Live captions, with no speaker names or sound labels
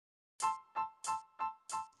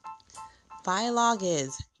Dialogue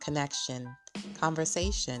is connection,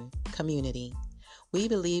 conversation, community. We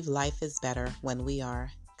believe life is better when we are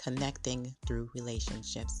connecting through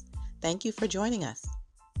relationships. Thank you for joining us.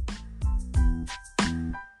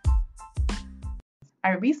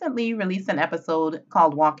 I recently released an episode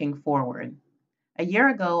called Walking Forward. A year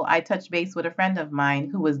ago, I touched base with a friend of mine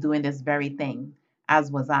who was doing this very thing,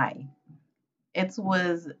 as was I. It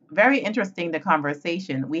was very interesting, the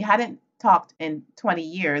conversation. We hadn't talked in 20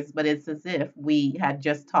 years, but it's as if we had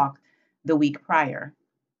just talked the week prior.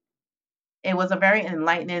 It was a very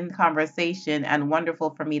enlightening conversation and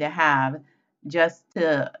wonderful for me to have, just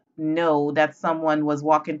to know that someone was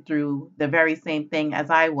walking through the very same thing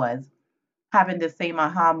as I was, having the same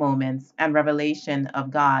aha moments and revelation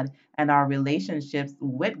of God and our relationships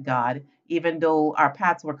with God, even though our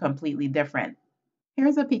paths were completely different.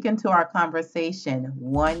 Here's a peek into our conversation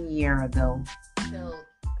 1 year ago. So,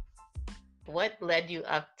 what led you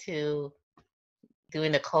up to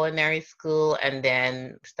doing the culinary school and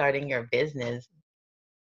then starting your business?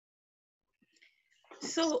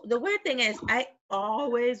 So the weird thing is, I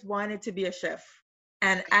always wanted to be a chef,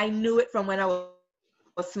 and I knew it from when I was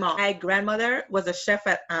small. My grandmother was a chef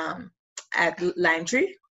at Lime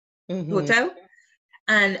Tree Hotel,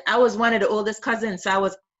 and I was one of the oldest cousins, so I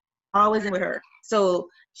was always in with her. So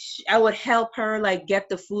I would help her like get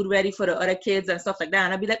the food ready for the other kids and stuff like that.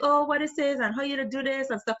 And I'd be like, "Oh, what is this? And how you to do this?"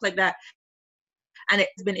 and stuff like that. And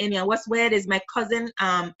it's been in me. And what's weird is my cousin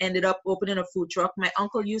ended up opening a food truck. My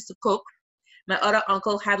uncle used to cook. My other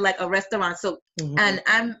uncle had like a restaurant. So and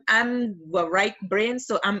I'm a right brain,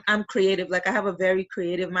 so I'm creative. Like I have a very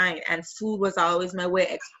creative mind, and food was always my way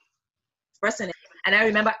of expressing it. And I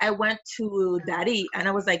remember I went to Daddy, and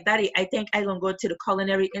I was like, "Daddy, I think I'm gonna go to the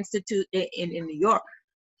Culinary Institute in New York."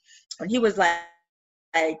 And he was like,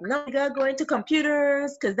 "No, you gotta go into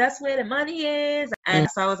computers because that's where the money is." And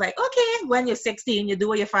so I was like, "Okay, when you're 16, you do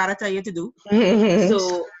what your father tell you to do."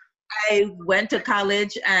 So I went to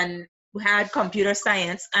college and had computer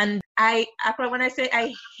science, and when I say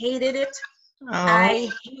I hated it,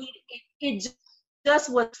 I hated it. It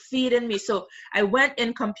just was feeding me. So I went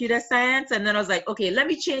in computer science, and then I was like, okay, let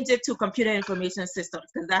me change it to computer information systems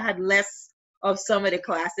because I had less of some of the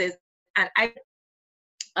classes, and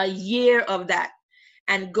a year of that.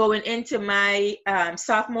 And going into my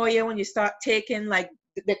sophomore year, when you start taking like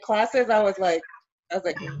the classes, I was like, I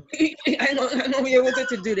know we able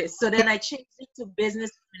to do this. So then I changed it to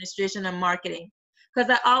business administration and marketing because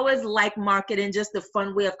I always like marketing, just the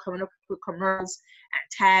fun way of coming up with commercials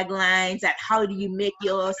and taglines and how do you make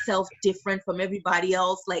yourself different from everybody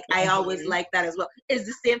else. Like I always like that as well. It's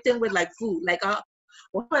the same thing with like food. Like how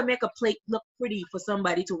do I make a plate look pretty for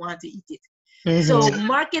somebody to want to eat it? So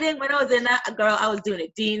marketing, when I was in that, girl, I was doing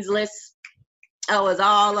it. Dean's List. I was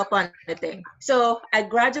all up on the thing. So I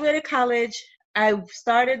graduated college. I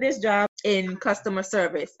started this job in customer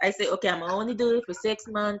service. I said, okay, I'm gonna only do it for 6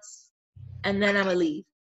 months and then I'm gonna leave.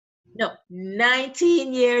 No,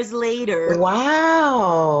 19 years later.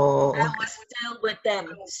 Wow. I was still with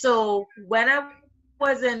them. So when I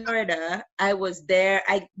was in Florida, I was there.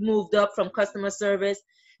 I moved up from customer service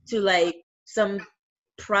to like some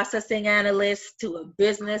processing analyst to a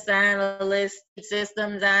business analyst,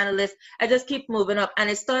 systems analyst. I just keep moving up, and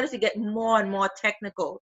it started to get more and more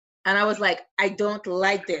technical. And I was like, I don't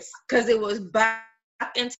like this because it was back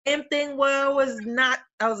in same thing where I was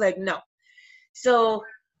like, no. So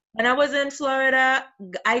when I was in Florida,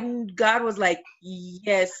 God was like,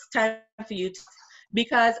 yes, time for you to,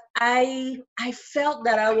 because I felt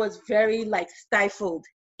that I was very like stifled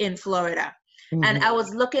in Florida. And I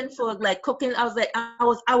was looking for like cooking. I was like, I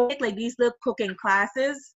would take like these little cooking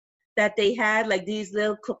classes that they had, like these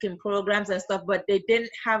little cooking programs and stuff, but they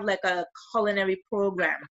didn't have like a culinary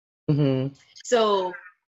program. So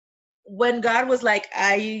when God was like,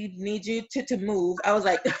 I need you to move, I was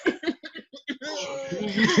like,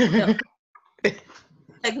 no.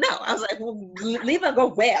 Like, no. I was like, well, leave and go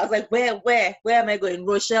where? I was like, where am I going?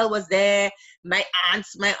 Rochelle was there, my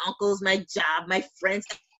aunts, my uncles, my job, my friends,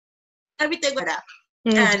 everything like that.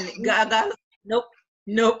 And God was like,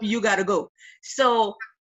 nope, you gotta go. So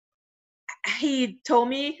he told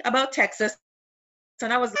me about Texas,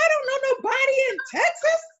 and I was like, I don't know nobody in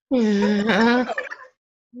Texas. No.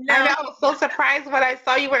 I was so surprised when I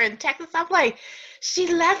saw you were in Texas. I'm like,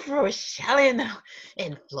 she left Rochelle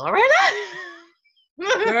in Florida?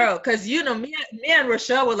 Girl, because you know, me and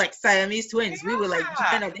Rochelle were like Siamese twins. We were like,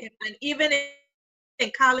 and even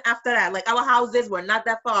in college after that, like our houses were not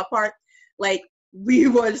that far apart. Like we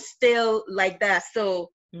were still like that.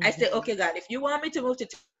 So I said, okay, God, if you want me to move to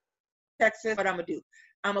Texas, what I'm gonna do?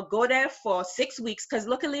 I'm gonna go there for 6 weeks because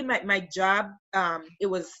luckily my job,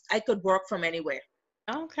 I could work from anywhere.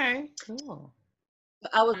 Okay, cool.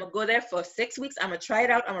 I was gonna go there for 6 weeks. I'm gonna try it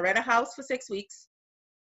out. I'm gonna rent a house for 6 weeks,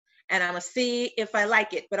 and I'm gonna see if I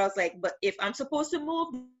like it. But I was like, but if I'm supposed to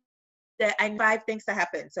move, there I need 5 things to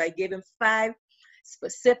happen. So I gave him 5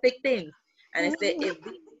 specific things, and I said, if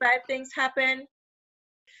these 5 things happen,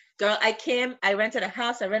 girl, I rented a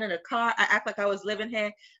house, I rented a car, I act like I was living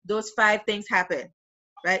here. Those 5 things happened,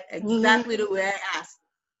 right? Exactly the way I asked.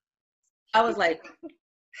 I was like,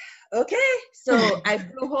 okay. So I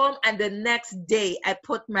flew home, and the next day I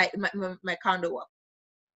put my condo up.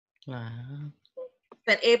 Wow.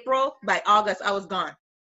 In April, by August, I was gone.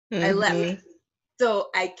 I left.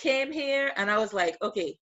 So I came here, and I was like,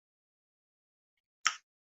 okay,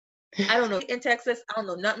 I don't know in Texas. I don't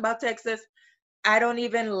know nothing about Texas. I don't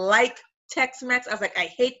even like Tex-Mex. I was like, I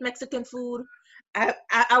hate Mexican food. I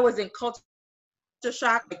was in culture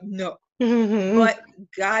shock. Like, no. But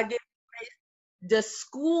God gave me grace. The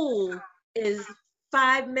school is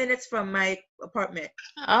 5 minutes from my apartment.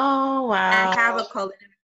 Oh, wow. I have a culinary.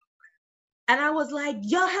 And I was like,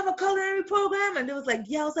 y'all have a culinary program? And it was like,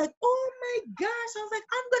 yeah. I was like, oh my gosh. I was like,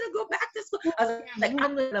 I'm going to go back to school. I was like,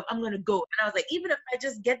 I'm going to go. And I was like, even if I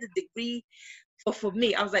just get the degree, for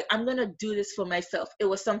me, I was like, I'm going to do this for myself. It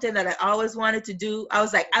was something that I always wanted to do. I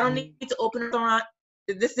was like, I don't need to open a restaurant.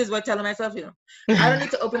 This is what I'm telling myself, I don't need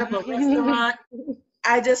to open up a restaurant.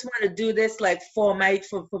 I just want to do this like for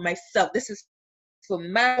myself. This is for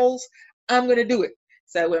my goals. I'm going to do it.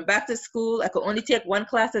 So I went back to school. I could only take 1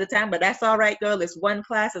 class at a time, but that's all right, girl. It's 1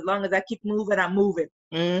 class. As long as I keep moving, I'm moving.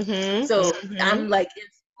 So I'm like in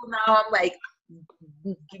school now. I'm like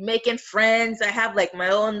making friends. I have like my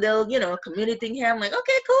own little, community thing here. I'm like,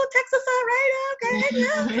 okay, cool. Texas, all right, okay,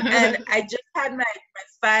 yeah. And I just had my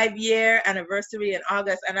 5-year anniversary in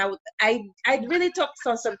August, and I really took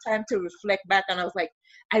some time to reflect back, and I was like,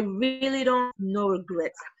 I really don't no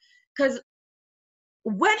regrets, because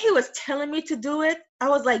when he was telling me to do it, I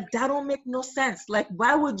was like, that don't make no sense. Like,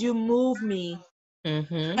 why would you move me?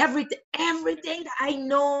 Everything that I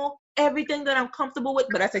know, everything that I'm comfortable with,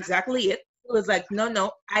 but that's exactly it. It was like,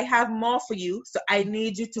 no, I have more for you, so I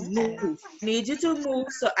need you to move. I need you to move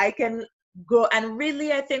so I can grow. And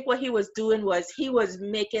really, I think what he was doing was he was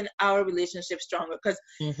making our relationship stronger, because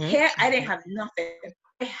here I didn't have nothing.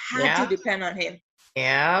 I had to depend on him.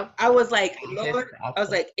 Yeah. I was like, Lord, I was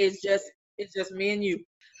like, it's just me and you.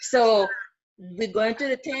 So we going to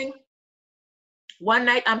the thing. One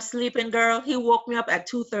night I'm sleeping, girl. He woke me up at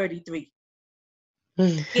 2:33.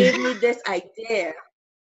 Gave me this idea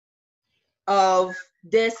of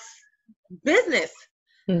this business.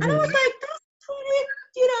 And I was like, that's pretty,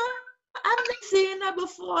 I've been seeing that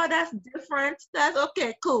before. That's different. That's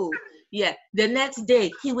okay, cool. Yeah. The next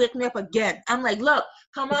day he wake me up again. I'm like, look,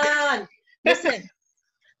 come on. Listen.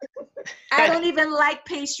 I don't even like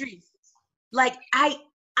pastries. Like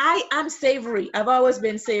I'm savory. I've always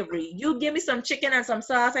been savory. You give me some chicken and some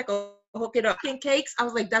sauce, I can hook it up. Cakes, I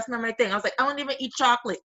was like, that's not my thing. I was like, I don't even eat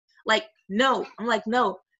chocolate. Like, no. I'm like,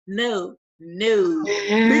 no. Because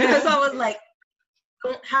I was like,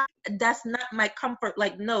 that's not my comfort.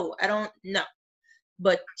 Like, no, I don't know.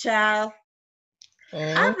 But child,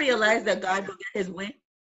 I realized that God will get his way.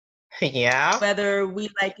 Yeah. Whether we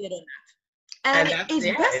like it or not. And it's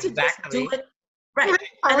best to just do it. Right.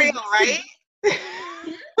 For real, right?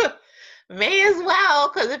 May as well,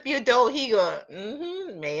 because if you don't, he go,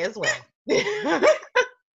 may as well. You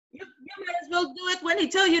might as well do it when he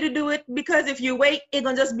tell you to do it, because if you wait, it's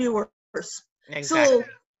gonna just be worse. Exactly. So,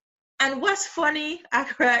 and what's funny,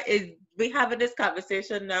 Akra, is we having this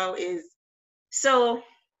conversation now is, so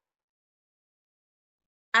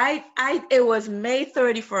it was May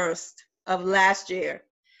 31st of last year,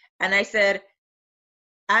 and I said,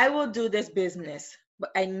 I will do this business,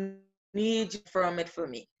 but I need you to firm it for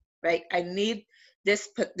me, right? I need this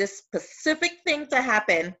specific thing to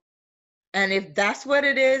happen, and if that's what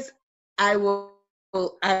it is, I will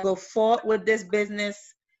go forward with this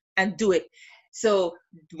business and do it. So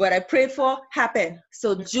what I prayed for happened.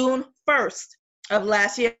 So June 1st of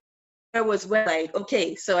last year was when, like,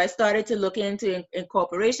 okay, so I started to look into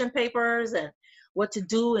incorporation papers and what to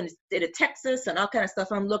do in the state of Texas and all kind of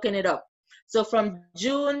stuff. I'm looking it up. So from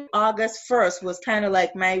June, August 1st was kind of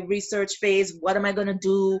like my research phase. What am I going to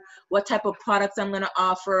do? What type of products I'm going to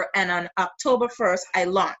offer? And on October 1st, I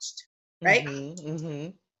launched, right?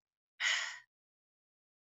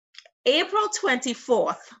 April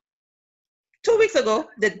 24th, 2 weeks ago,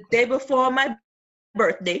 the day before my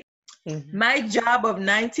birthday, my job of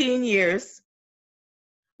 19 years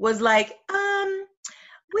was like,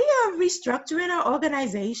 we are restructuring our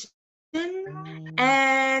organization. Mm.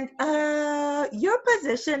 and your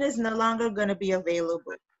position is no longer going to be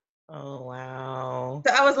available. Oh, wow.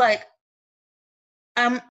 So I was like,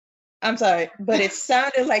 I'm sorry, but it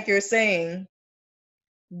sounded like you're saying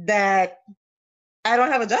that I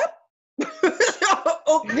don't have a job.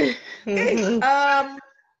 Okay. Mhm.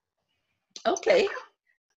 Okay.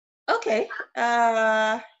 Okay.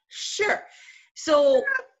 Sure. So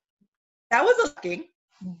that was a king,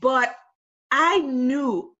 but I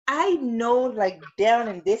know like down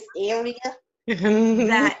in this area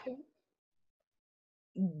that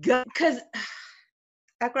because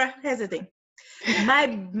Accra, here's the thing.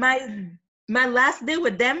 My last day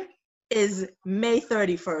with them is May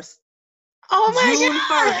 31st. Oh June my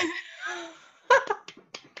 1st. God.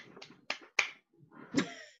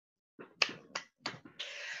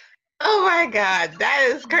 Oh my God. That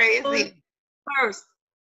is June crazy. 1st.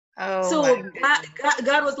 Oh my So goodness.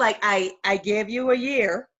 God was like, I gave you a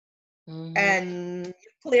year Mhm. and you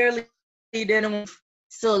clearly didn't.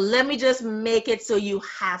 So let me just make it so you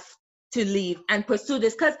have to leave and pursue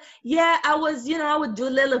this. Cause yeah, I was, I would do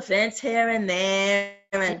little events here and there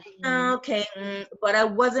and Mhm. okay, but I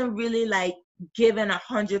wasn't really like giving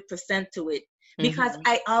 100% to it because Mhm.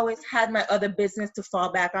 I always had my other business to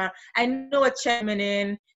fall back on. I know a checkman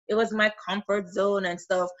in, it was my comfort zone and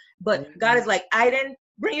stuff, but God Mhm. is like, I didn't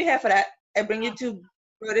bring you here for that. I bring you to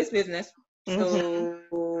grow this business. Mhm. So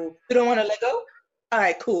you don't want to let go? All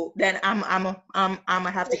right, cool. Then I'm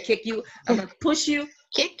gonna have to kick you. I'm gonna push you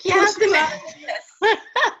Kick you out the out of bed. this.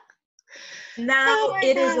 Now Oh my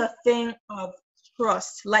it is God. a thing of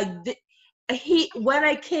trust. Like he, when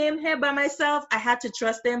I came here by myself, I had to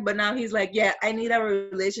trust him. But now he's like, yeah, I need our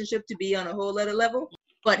relationship to be on a whole other level.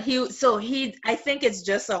 But I think it's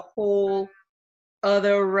just a whole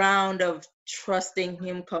other round of trusting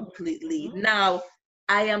him completely. Now,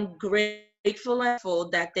 I am grateful and full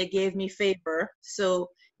that they gave me favor. So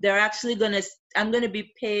they're actually I'm gonna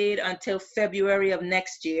be paid until February of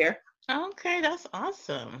next year. Okay, that's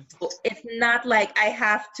awesome. So it's not like I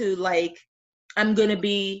have to like, I'm gonna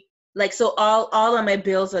be like, so all of my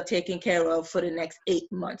bills are taken care of for the next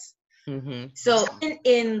 8 months. Mhm. So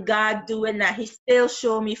in God doing that, he still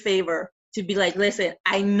showed me favor to be like, listen,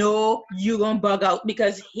 I know you gonna bug out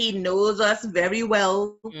because he knows us very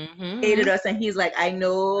well, hated Mhm. us, and he's like, I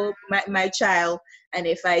know my child, and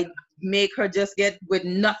if I make her just get with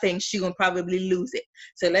nothing, she gonna probably lose it.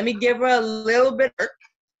 So let me give her a Mhm.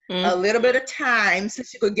 little bit of time so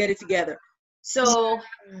she could get it together. So,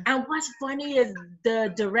 and what's funny is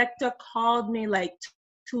the director called me like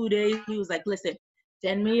 2 days. He was like, listen,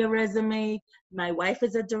 send me your resume. My wife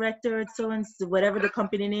is a director at so and so, whatever the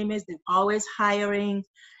company name is, they're always hiring.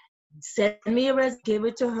 Send me a resume, give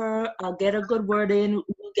it to her. I'll get a good word in.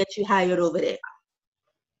 We'll get you hired over there.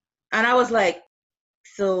 And I was like,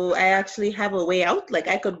 so I actually have a way out. Like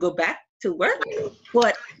I could go back to work,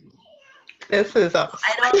 but This is awesome.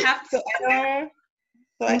 I don't have to. I don't.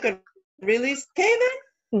 So I could really stay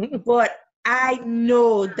there. Mhm. But I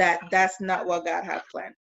know that that's not what God had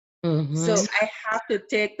planned. So Mhm. I have to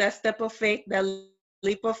take that step of faith, that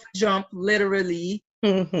leap of jump, literally,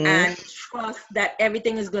 Mhm. and trust that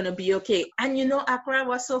everything is going to be okay. And Accra,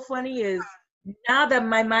 what's so funny is now that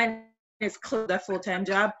my mind is clear, that full-time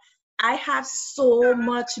job, I have so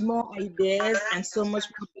much more ideas and so much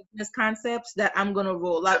more business concepts that I'm going to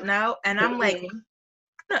roll out now. And I'm like,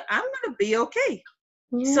 I'm going to be okay.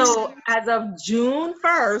 Yeah. So as of June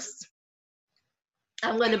 1st,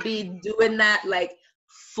 I'm gonna be doing that like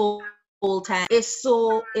full time. It's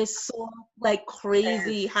so like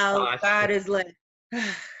crazy how Awesome. God is like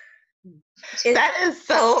it, That is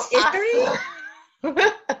so it's very awesome.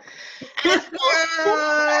 And it's so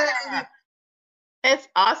similar. It's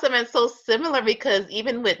awesome and so similar because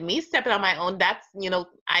even with me stepping on my own, that's,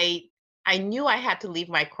 I knew I had to leave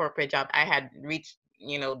my corporate job. I had reached,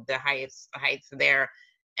 the highest heights there.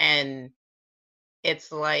 And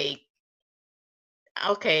it's like,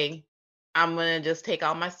 okay, I'm gonna just take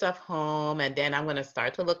all my stuff home and then I'm gonna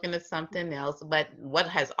start to look into something else. But what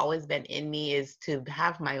has always been in me is to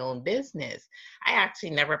have my own business. I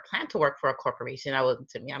actually never planned to work for a corporation.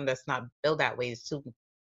 To me, I'm just not built that way. It's too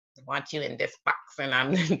want you in this box and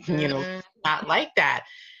I'm mm, not like that.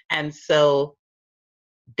 And so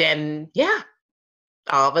then yeah,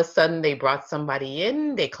 all of a sudden they brought somebody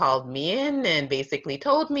in, they called me in and basically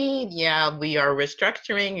told me, yeah, we are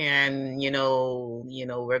restructuring and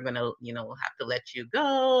we're gonna have to let you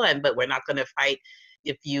go, and but we're not gonna fight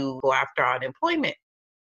if you go after unemployment.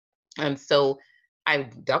 And so I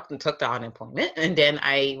ducked and took the unemployment, and then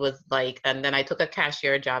I was like, and then I took a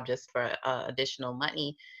cashier job just for additional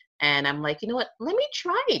money. And I'm like, you know what? Let me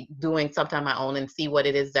try doing something on my own and see what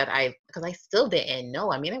it is that because I still didn't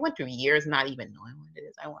know. I mean, I went through years not even knowing what it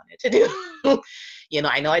is I wanted to do.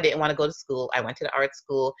 I know I didn't want to go to school. I went to the art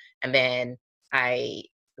school, and then I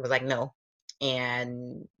was like, no.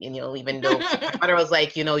 And, even though my mother was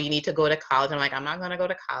like, you need to go to college. I'm like, I'm not going to go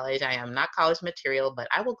to college. I am not college material, but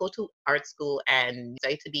I will go to art school and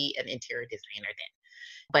study to be an interior designer then.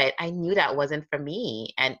 But I knew that wasn't for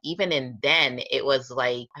me. And even then, it was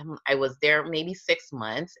like, I was there maybe 6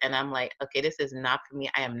 months, and I'm like, okay, this is not for me.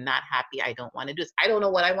 I am not happy. I don't want to do this. I don't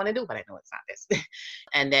know what I want to do, but I know it's not this.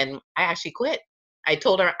 And then I actually quit. I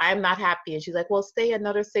told her I'm not happy, and she's like, well, stay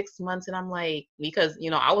another 6 months. And I'm like, because,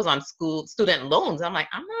 I was on student loans. I'm like,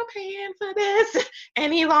 I'm not paying for this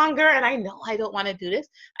any longer. And I know I don't want to do this.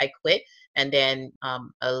 I quit. And then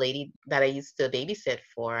a lady that I used to babysit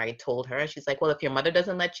for, I told her, she's like, well, if your mother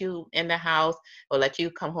doesn't let you in the house or let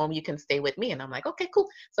you come home, you can stay with me. And I'm like, okay, cool.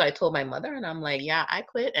 So I told my mother, and I'm like, yeah, I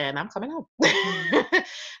quit and I'm coming home.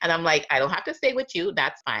 And I'm like, I don't have to stay with you.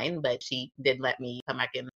 That's fine. But she did let me come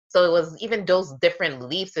back in. So it was even those different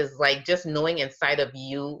leaps is like just knowing inside of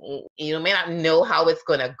you, you may not know how it's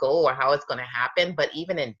going to go or how it's going to happen. But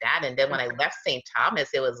even in that, and then when I left St. Thomas,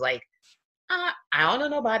 it was like, I don't know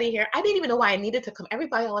nobody here. I didn't even know why I needed to come.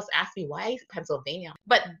 Everybody always asked me why Pennsylvania,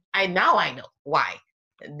 but now I know why.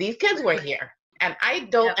 These kids were here, and I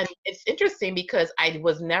don't. Yeah. And it's interesting because I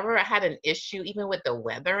had an issue even with the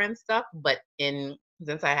weather and stuff. But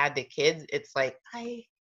since I had the kids, it's like I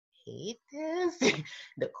hate this,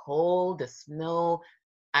 the cold, the snow.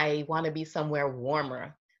 I want to be somewhere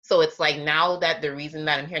warmer. So it's like now that the reason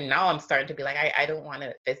that I'm here now, I'm starting to be like, I don't want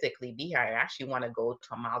to physically be here. I actually want to go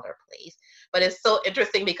to a milder place. But it's so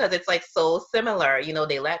interesting because it's like so similar.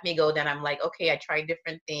 They let me go. Then I'm like, okay, I tried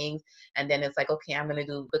different things. And then it's like, okay, I'm going to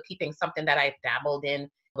do bookkeeping, something that I've dabbled in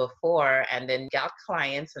before, and then got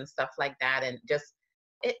clients and stuff like that. And just,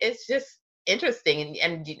 it's just interesting.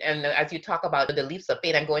 And as you talk about the leaps of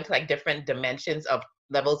faith, I'm going to like different dimensions of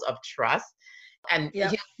levels of trust. And he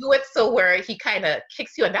do it so where he kind of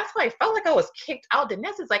kicks you. And that's why I felt like I was kicked out. The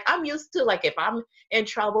nest is like, I'm used to like, if I'm in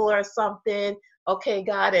trouble or something, okay,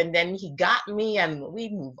 God. And then he got me and we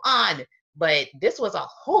move on. But this was a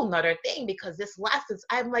whole nother thing because this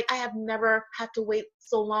I'm like, I have never had to wait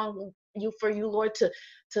so long for you, Lord,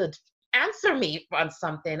 to answer me on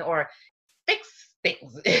something or fix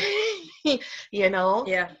things,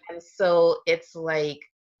 Yeah. And so it's like,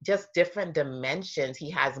 just different dimensions. He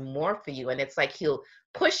has more for you. And it's like he'll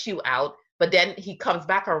push you out, but then he comes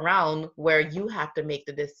back around where you have to make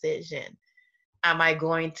the decision. Am I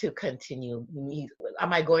going to continue?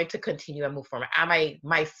 Am I going to continue and move forward? Am I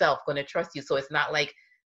myself going to trust you? So it's not like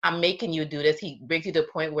I'm making you do this. He brings you to the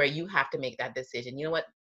point where you have to make that decision. You know what?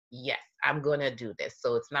 Yes, I'm going to do this.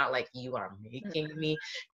 So it's not like you are making me.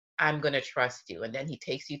 I'm going to trust you. And then he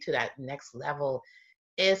takes you to that next level.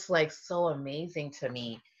 It's like so amazing to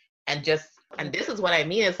me. And this is what I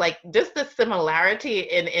mean. It's like just the similarity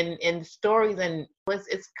in stories, and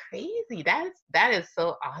it's crazy. That is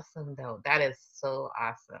so awesome though. That is so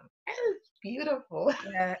awesome. That is beautiful.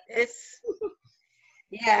 Yeah,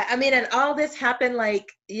 yeah. I mean, and all this happened like,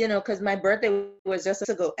 because my birthday was just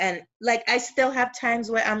ago, and like I still have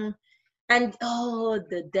times where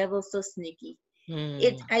the devil's so sneaky.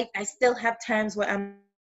 I still have times where I'm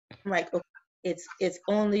like, okay, it's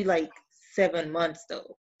only like 7 months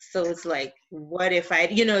though. So it's like, what if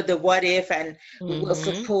the what if, and we'll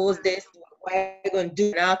suppose this, what are you going to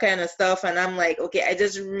do, and all kind of stuff. And I'm like, okay, I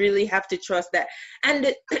just really have to trust that. And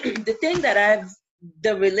the thing that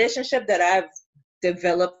the relationship that I've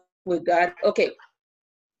developed with God, okay,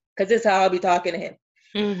 because this is how I'll be talking to him.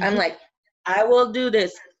 I'm like, I will do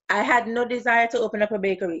this. I had no desire to open up a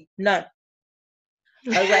bakery. None.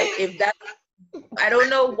 I was like, I don't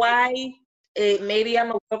know why. Maybe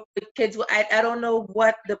I'm a work with kids. I don't know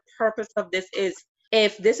what the purpose of this is.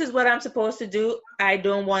 If this is what I'm supposed to do, I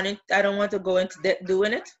don't want to go into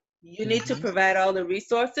doing it. You need to provide all the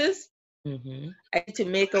resources. I need to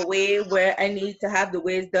make a way where I need to have the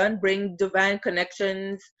ways done, bring divine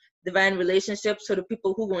connections, divine relationships to the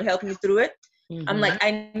people who will help me through it. I'm like,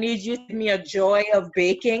 I need you to give me a joy of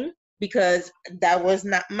baking because that was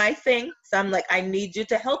not my thing. So I'm like, I need you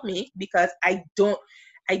to help me because I don't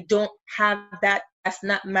have that. That's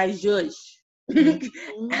not my zhuzh.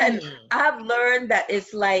 And I've learned that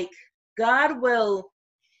it's like God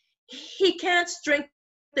he can't strengthen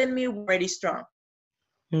me already strong.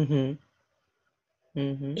 He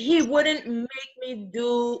wouldn't make me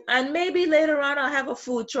do, and maybe later on I'll have a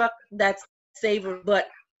food truck that's savory, but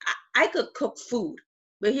I could cook food.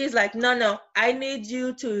 But he's like, no, I need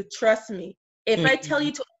you to trust me. If I tell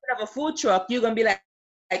you to open up a food truck, you're going to be like,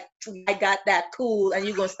 I got that cool, and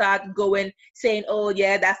you're gonna start going saying, oh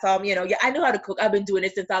yeah, that's yeah, I know how to cook. I've been doing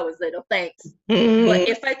it since I was little. Thanks. But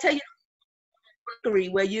if I tell you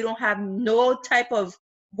where you don't have no type of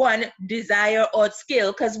desire or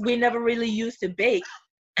skill, because we never really used to bake,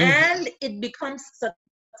 and it becomes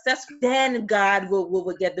successful, then God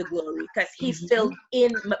will get the glory, because He filled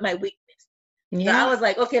in my weakness. Yeah. So I was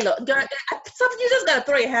like, okay, look, girl, something you just gotta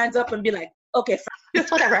throw your hands up and be like, okay, fine.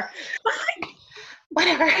 Whatever.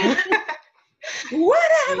 Whatever.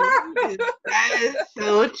 That is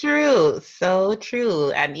so true. So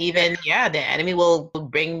true. And even, the enemy will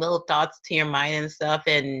bring little thoughts to your mind and stuff.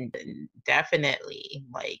 And definitely,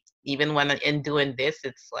 like, even when in doing this,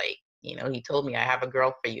 it's like, he told me, I have a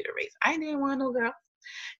girl for you to raise. I didn't want no girl.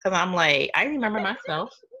 Because I'm like, I remember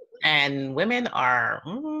myself, and women are,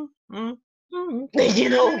 girls,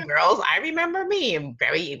 I remember me. I'm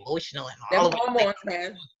very emotional and all of hormones,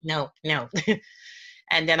 man. No.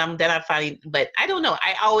 And then I find, but I don't know.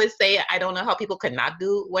 I always say I don't know how people could not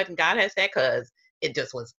do what God has said, because it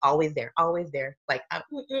just was always there. Like, I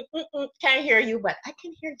can't hear you, but I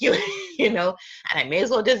can hear you, and I may as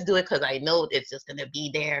well just do it, because I know it's just going to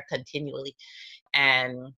be there continually.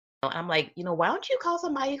 And I'm like, why don't you call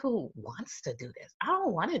somebody who wants to do this? I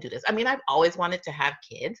don't want to do this. I mean, I've always wanted to have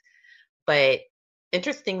kids, but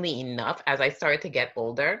interestingly enough, as I started to get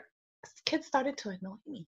older, kids started to annoy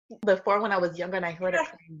me. Before, when I was younger and I heard a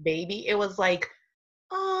baby, it was like,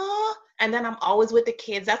 oh, and then I'm always with the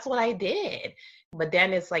kids. That's what I did. But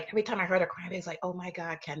then it's like, every time I heard her crying, it's like, oh my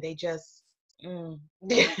God, can they just, I'd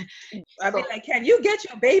be like, can you get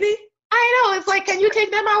your baby? I know. It's like, can you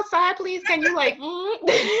take them outside, please? Can you like,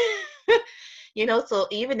 so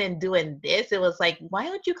even in doing this, it was like, why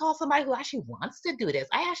don't you call somebody who actually wants to do this?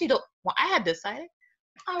 I actually don't, I had decided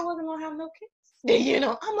I wasn't going to have no kids.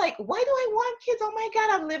 I'm like, why do I want kids? Oh my God,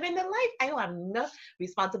 I'm living the life. I don't have enough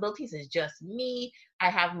responsibilities. It's just me. I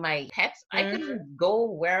have my pets. I can go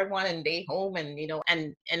where I want and stay home, and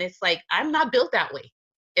and it's like, I'm not built that way.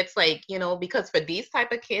 It's like, because for these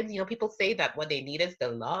type of kids, people say that what they need is the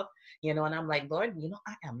love, and I'm like, Lord,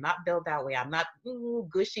 I am not built that way. I'm not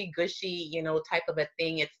gushy, type of a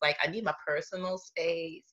thing. It's like, I need my personal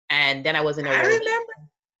space. And then I was in a relationship.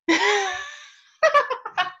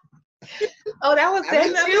 Oh, that was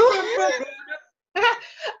it too?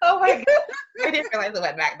 Oh my God. I didn't realize it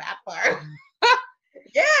went back that far.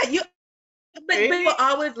 Yeah, but people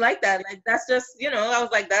always like that. Like, that's just, I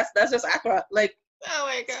was like, that's just Accra. Like, oh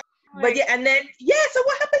my God. But yeah, and then, so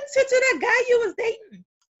what happened to that guy you was dating?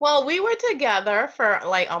 Well, we were together for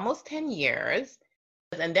like almost 10 years.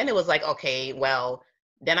 And then it was like, okay, well,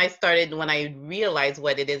 then I started, when I realized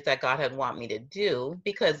what it is that God had want me to do,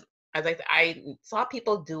 because as I saw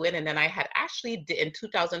people do it, and then I had actually, in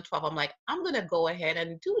 2012, I'm like, I'm going to go ahead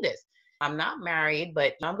and do this. I'm not married,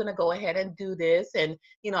 but I'm going to go ahead and do this. And,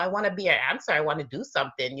 I want to be an answer. I want to do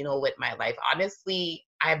something, with my life. Honestly,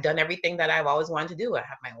 I've done everything that I've always wanted to do. I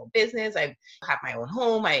have my own business. I have my own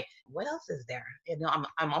home. What else is there?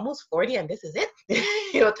 I'm almost 40 and this is it,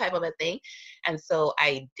 type of a thing. And so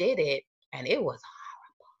I did it, and it was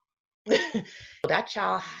horrible. That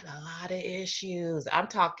child had a lot of issues. I'm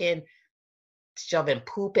talking shoving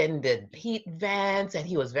poop in the heat vents, and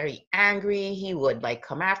he was very angry. He would like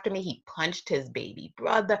come after me. He punched his baby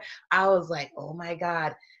brother. I was like, oh my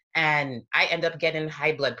God. And I ended up getting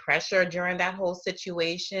high blood pressure during that whole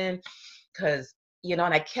situation, because, and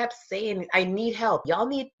I kept saying, I need help. Y'all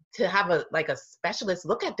need to have a specialist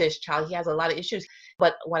look at this child. He has a lot of issues.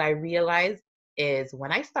 But what I realized is,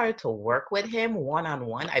 when I started to work with him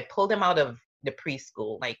one-on-one, I pulled him out of the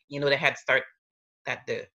preschool, the Head Start that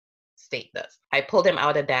the state does. I pulled him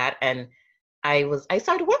out of that, and I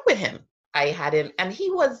started to work with him. I had him, and he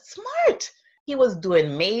was smart. He was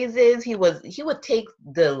doing mazes. He would take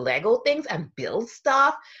the Lego things and build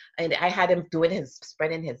stuff. And I had him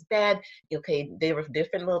spreading his bed. Okay, there were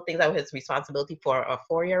different little things that was his responsibility for a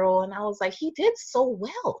 4-year-old. And I was like, he did so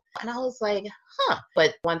well. And I was like, huh.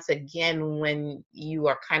 But once again, when you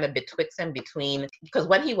are kind of betwixt and between, because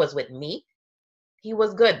when he was with me, he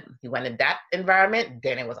was good. He went in that environment,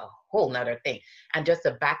 then it was a whole nother thing. And just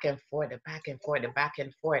the back and forth. And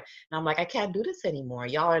I'm like, I can't do this anymore.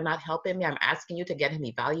 Y'all are not helping me. I'm asking you to get him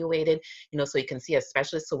evaluated, so he can see a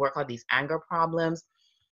specialist to work on these anger problems.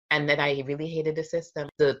 And then I really hated the system.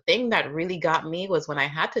 The thing that really got me was when I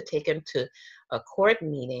had to take him to a court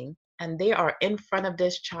meeting, and they are in front of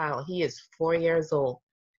this child. He is 4 years old.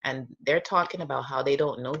 And they're talking about how they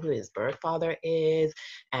don't know who his birth father is.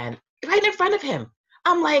 And right in front of him.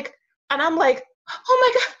 I'm like, oh my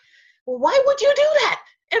God, why would you do that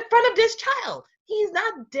in front of this child? He's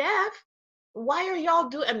not deaf. Why are y'all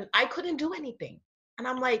doing? And I couldn't do anything. And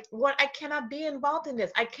I'm like, what? I cannot be involved in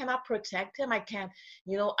this. I cannot protect him. I can't,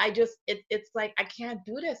 it's like, I can't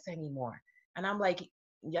do this anymore. And I'm like,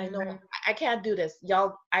 yeah, I know I can't do this.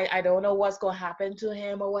 Y'all, I don't know what's going to happen to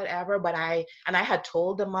him or whatever, but I had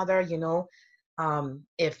told the mother,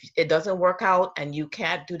 if it doesn't work out and you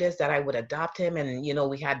can't do this, that I would adopt him. And,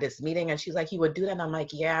 we had this meeting and she's like, he would do that. And I'm like,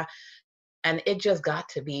 yeah. And it just got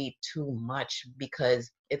to be too much, because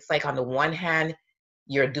it's like, on the one hand,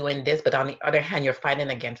 you're doing this, but on the other hand, you're fighting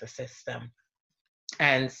against the system.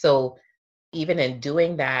 And so even in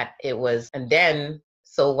doing that, and then,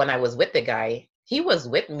 so when I was with the guy, he was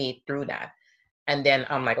with me through that. And then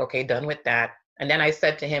I'm like, okay, done with that. And then I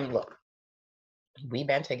said to him, look, we've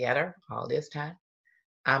been together all this time.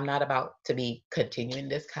 I'm not about to be continuing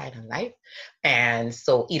this kind of life. And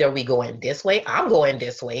so either we going this way, I'm going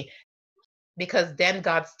this way. Because then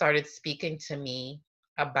God started speaking to me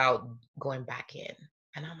about going back in.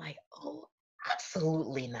 And I'm like, oh,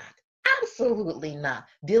 absolutely not. Absolutely not.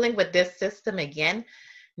 Dealing with this system again?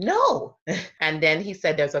 No. And then he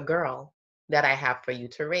said, there's a girl that I have for you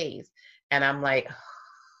to raise. And I'm like,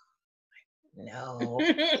 no,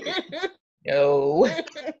 no,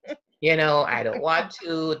 I don't want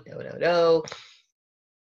to. No.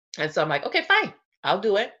 And so I'm like, okay, fine, I'll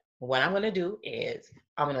do it. What I'm going to do is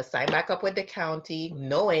I'm going to sign back up with the county,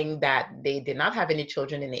 knowing that they did not have any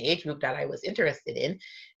children in the age group that I was interested in.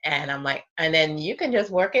 And I'm like, and then you can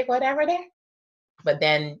just work it, whatever there. But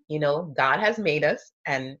then, God has made us,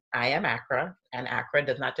 and I am Accra, and Accra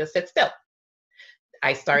does not just sit still.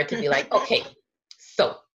 I started to be like, okay,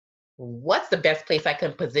 so what's the best place I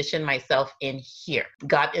can position myself in here?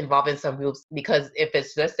 Got involved in some groups, because if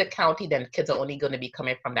it's just the county, then kids are only going to be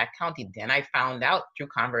coming from that county. Then I found out through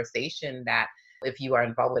conversation that if you are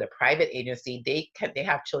involved with a private agency, they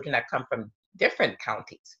have children that come from different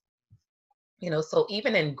counties. So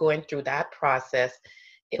even in going through that process,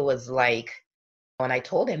 it was like, when I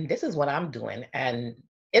told him, this is what I'm doing, and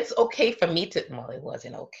it's okay for me to, well, it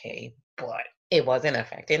wasn't okay, but it wasn't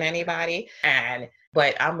affecting anybody.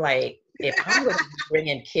 But I'm like, if I'm going to bring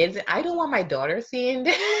in kids, I don't want my daughter seeing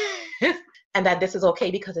this, and that this is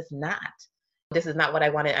okay, because it's not. This is not what I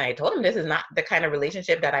wanted. And I told him, this is not the kind of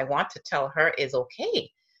relationship that I want to tell her is okay.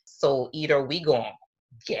 So either we go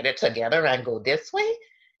get it together and go this way,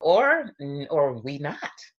 or we not.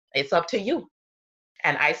 It's up to you.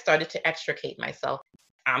 And I started to extricate myself.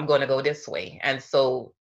 I'm going to go this way. And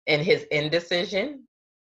so in his indecision,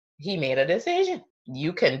 he made a decision.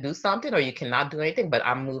 You can do something or you cannot do anything, but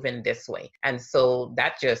I'm moving this way. And so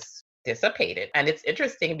that just dissipated. And it's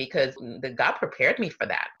interesting because God prepared me for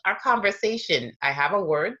that. Our conversation, I have a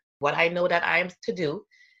word, what I know that I am to do.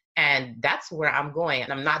 And that's where I'm going.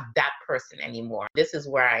 And I'm not that person anymore. This is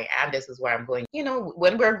where I am. This is where I'm going.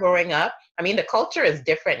 When we're growing up, I mean, the culture is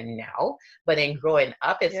different now, but in growing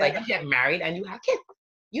up, it's like you get married and you have kids.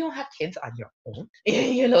 You don't have kids on your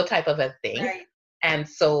own, type of a thing. Right. And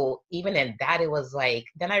so even in that, it was like,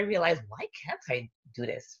 then I realized, why can't I do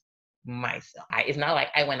this myself? It's not like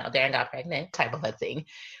I went out there and got pregnant type of a thing.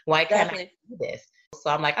 Why can't I do this? So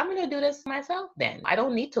I'm like, I'm going to do this myself then. I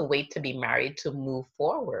don't need to wait to be married to move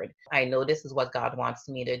forward. I know this is what God wants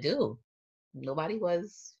me to do. Nobody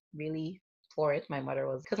was really for it. My mother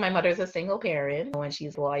was, because my mother's a single parent. And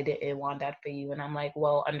she's, well, I didn't want that for you. And I'm like,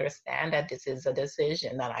 well, understand that this is a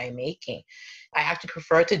decision that I'm making. I actually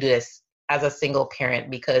prefer to do this as a single parent,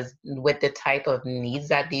 because with the type of needs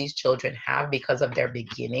that these children have because of their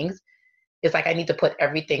beginnings, it's like I need to put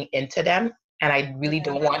everything into them. And I really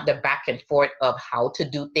don't want the back and forth of how to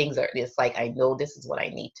do things. Or it's like, I know this is what I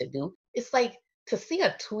need to do. It's like to see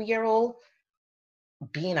a 2-year-old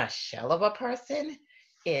being a shell of a person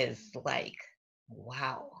is like,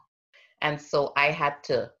 wow. And so I had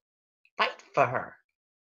to fight for her.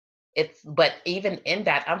 But even in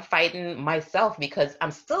that, I'm fighting myself, because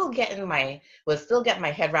I'm still getting my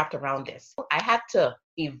head wrapped around this. I had to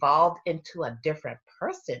evolve into a different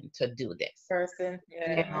person to do this.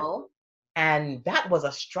 And that was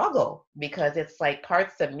a struggle, because it's like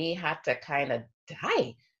parts of me had to kind of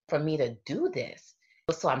die for me to do this.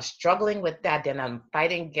 So I'm struggling with that. Then I'm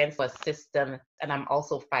fighting against a system, and I'm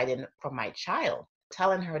also fighting for my child,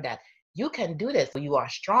 telling her that you can do this. You are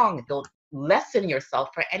strong. Don't lessen yourself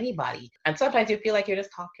for anybody. And sometimes you feel like you're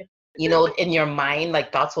just talking, in your mind,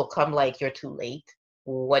 like thoughts will come like, you're too late.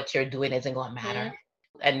 What you're doing isn't going to matter.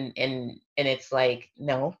 And it's like,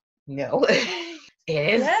 no, it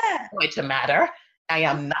is going to matter. I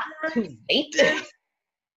am not too late.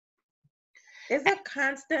 It's a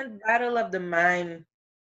constant battle of the mind.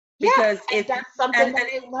 Because that's something that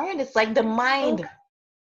I learned. It's like the mind.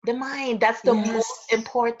 The mind, that's the most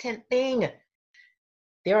important thing.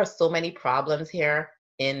 there are so many problems here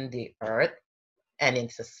in the earth and in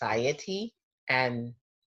society, and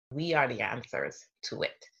we are the answers to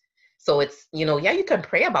it. So it's, yeah, you can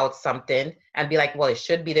pray about something and be like, well, it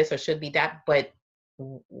should be this or should be that, but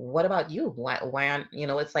what about you? Why aren't,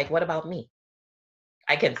 it's like, what about me?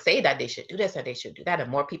 I can say that they should do this and they should do that, and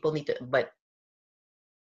more people need to, but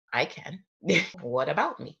I can. What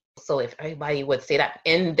about me? So if everybody would say that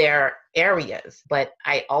in their areas, but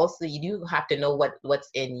you do have to know what's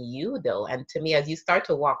in you though. And to me, as you start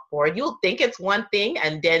to walk forward, you'll think it's one thing,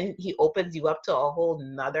 and then he opens you up to a whole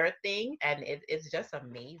nother thing, and it's just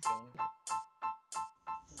amazing.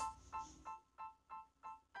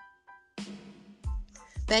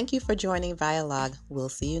 Thank you for joining Vialogue. We'll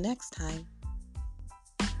see you next time.